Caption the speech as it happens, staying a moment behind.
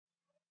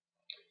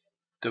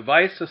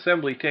Device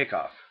Assembly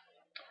Takeoff.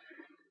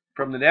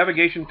 From the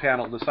navigation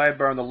panel, the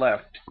sidebar on the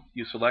left,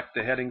 you select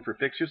the heading for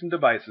Fixtures and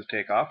Devices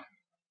Takeoff,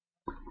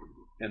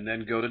 and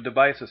then go to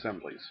Device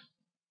Assemblies.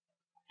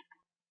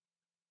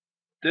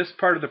 This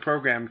part of the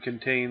program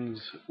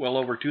contains well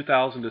over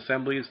 2,000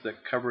 assemblies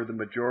that cover the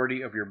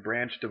majority of your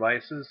branch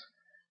devices,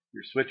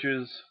 your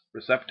switches,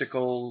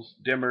 receptacles,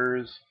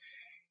 dimmers,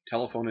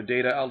 telephone and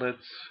data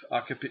outlets,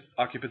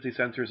 occupancy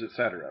sensors,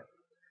 etc.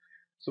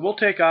 So we'll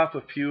take off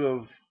a few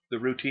of the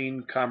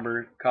routine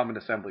common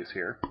assemblies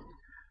here.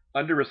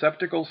 Under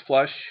Receptacles,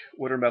 Flush,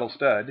 Wood or Metal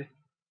Stud,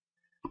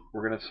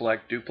 we're going to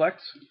select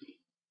Duplex,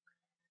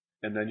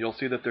 and then you'll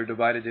see that they're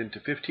divided into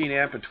 15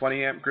 amp and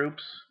 20 amp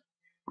groups.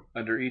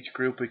 Under each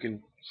group we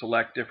can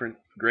select different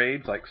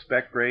grades like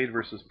spec grade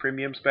versus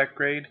premium spec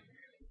grade,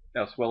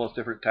 as well as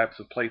different types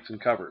of plates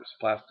and covers,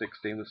 plastic,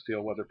 stainless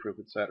steel, weatherproof,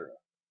 etc.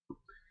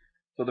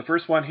 So the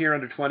first one here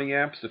under 20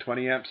 amps, the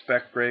 20 amp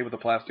spec grade with a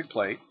plastic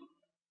plate.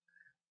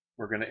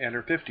 We're going to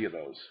enter 50 of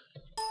those.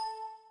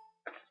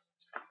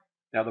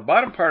 Now the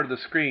bottom part of the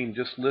screen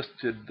just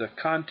listed the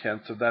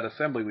contents of that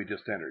assembly we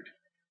just entered.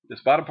 This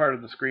bottom part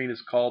of the screen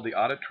is called the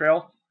audit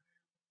trail.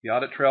 The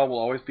audit trail will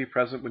always be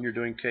present when you're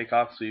doing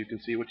takeoff, so you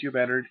can see what you've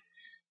entered,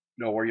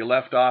 know where you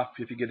left off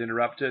if you get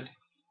interrupted.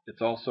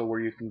 It's also where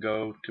you can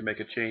go to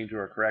make a change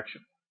or a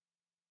correction.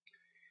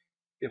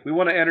 If we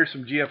want to enter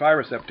some GFI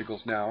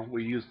receptacles now,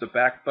 we use the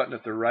back button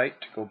at the right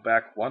to go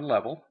back one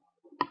level.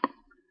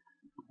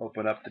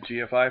 Open up the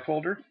GFI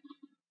folder.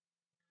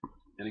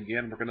 And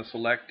again, we're going to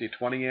select a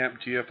 20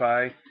 amp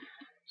GFI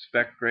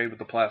spec grade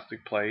with a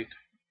plastic plate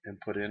and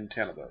put in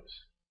 10 of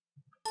those.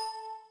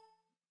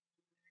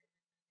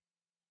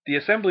 The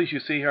assemblies you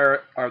see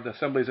here are the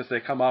assemblies as they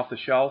come off the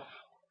shelf.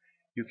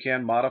 You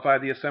can modify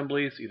the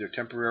assemblies either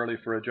temporarily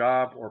for a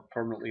job or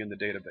permanently in the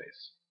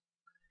database.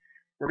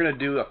 We're going to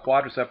do a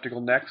quad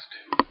receptacle next.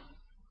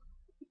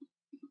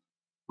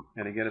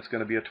 And again, it's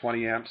going to be a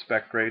 20 amp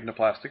spec grade and a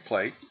plastic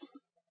plate.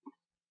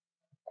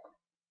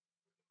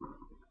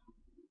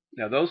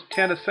 Now those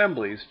 10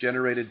 assemblies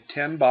generated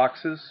 10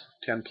 boxes,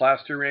 10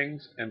 plaster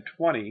rings, and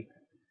 20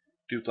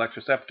 duplex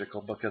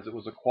receptacle because it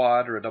was a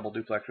quad or a double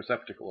duplex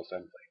receptacle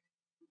assembly.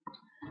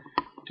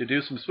 To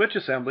do some switch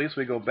assemblies,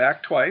 we go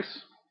back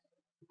twice.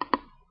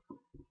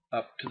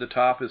 Up to the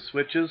top is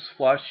switches,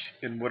 flush,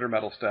 and wood or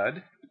metal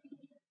stud.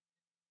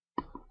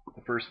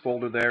 The first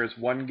folder there is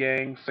 1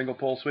 gang single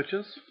pole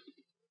switches.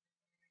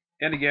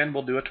 And again,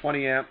 we'll do a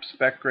 20 amp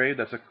spec grade.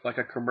 That's like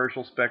a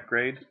commercial spec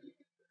grade.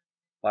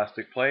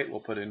 Plastic plate, we'll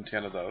put in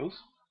 10 of those.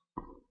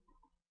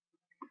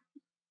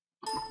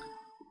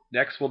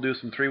 Next we'll do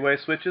some 3-way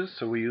switches,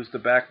 so we use the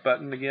back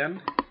button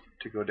again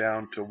to go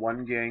down to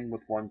 1 gang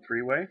with 1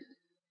 3-way.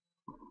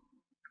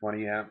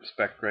 20 amp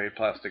spec grade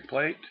plastic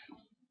plate,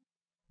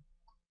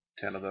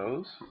 10 of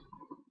those.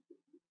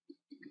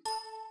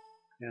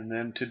 And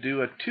then to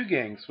do a 2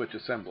 gang switch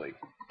assembly,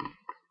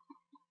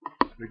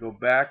 we go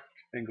back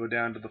and go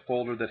down to the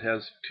folder that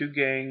has 2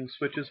 gang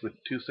switches with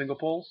 2 single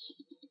poles.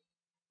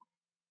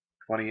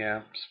 20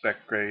 amp spec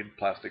grade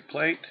plastic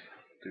plate,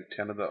 do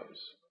 10 of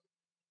those.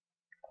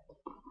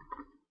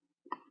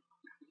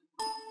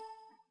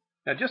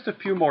 Now just a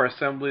few more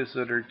assemblies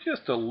that are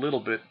just a little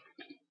bit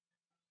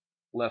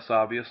less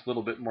obvious, a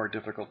little bit more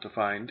difficult to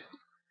find.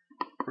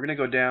 We're going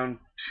to go down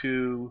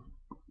to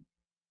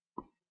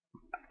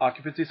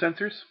occupancy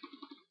sensors.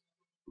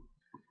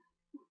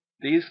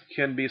 These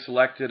can be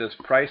selected as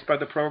priced by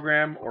the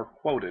program or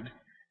quoted.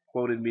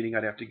 Quoted meaning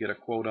I'd have to get a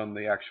quote on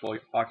the actual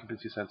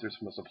occupancy sensors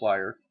from a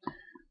supplier.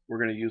 We're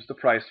going to use the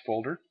price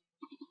folder.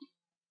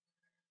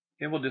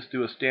 And we'll just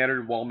do a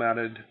standard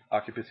wall-mounted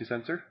occupancy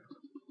sensor.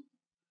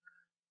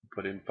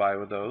 Put in 5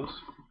 of those.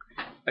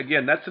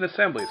 Again, that's an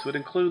assembly, so it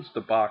includes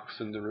the box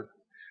and the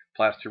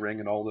plaster ring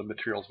and all the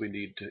materials we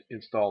need to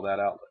install that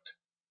outlet.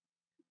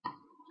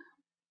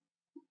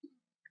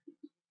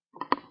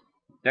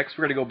 Next,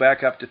 we're going to go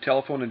back up to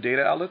telephone and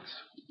data outlets.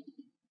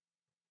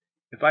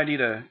 If I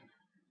need a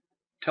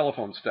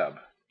telephone stub,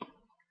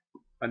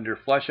 under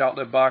flush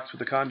outlet box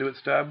with a conduit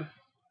stub,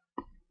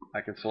 I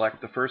can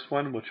select the first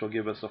one, which will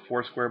give us a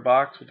 4 square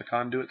box with a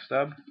conduit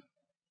stub.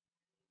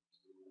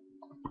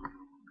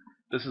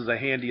 This is a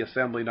handy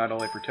assembly not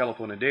only for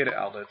telephone and data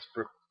outlets,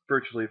 but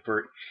virtually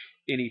for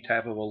any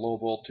type of a low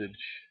voltage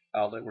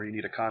outlet where you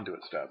need a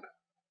conduit stub.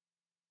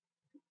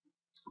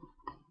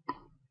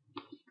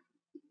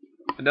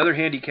 Another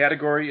handy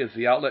category is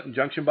the outlet and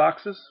junction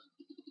boxes.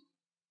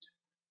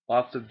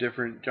 Lots of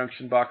different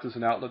junction boxes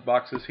and outlet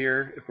boxes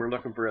here. If we're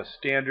looking for a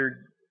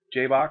standard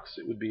J-box,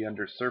 it would be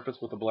under surface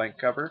with a blank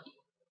cover.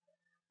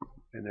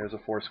 And there's a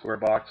 4 square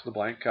box with a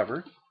blank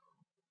cover.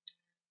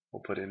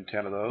 We'll put in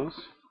 10 of those.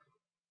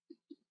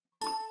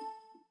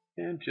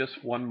 And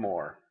just one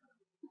more.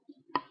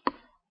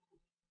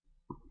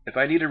 If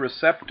I need a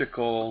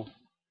receptacle,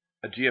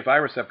 a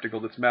GFI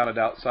receptacle that's mounted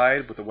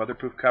outside with a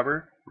weatherproof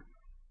cover,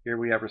 here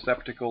we have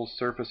receptacles,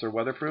 surface or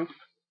weatherproof,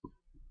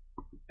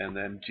 and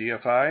then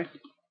GFI.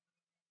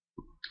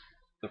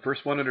 The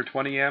first one under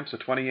 20 amps, a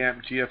 20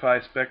 amp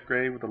GFI spec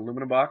grade with an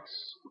aluminum box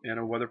and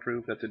a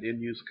weatherproof, that's an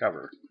in-use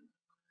cover.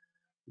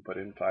 Put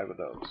in 5 of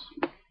those.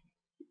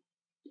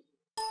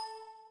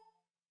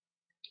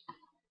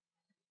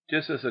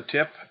 Just as a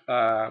tip,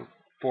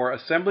 for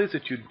assemblies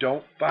that you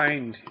don't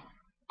find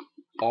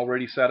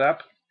already set up,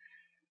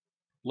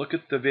 look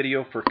at the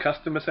video for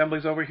custom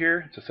assemblies over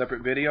here. It's a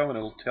separate video, and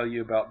it'll tell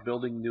you about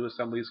building new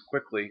assemblies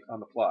quickly on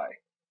the fly.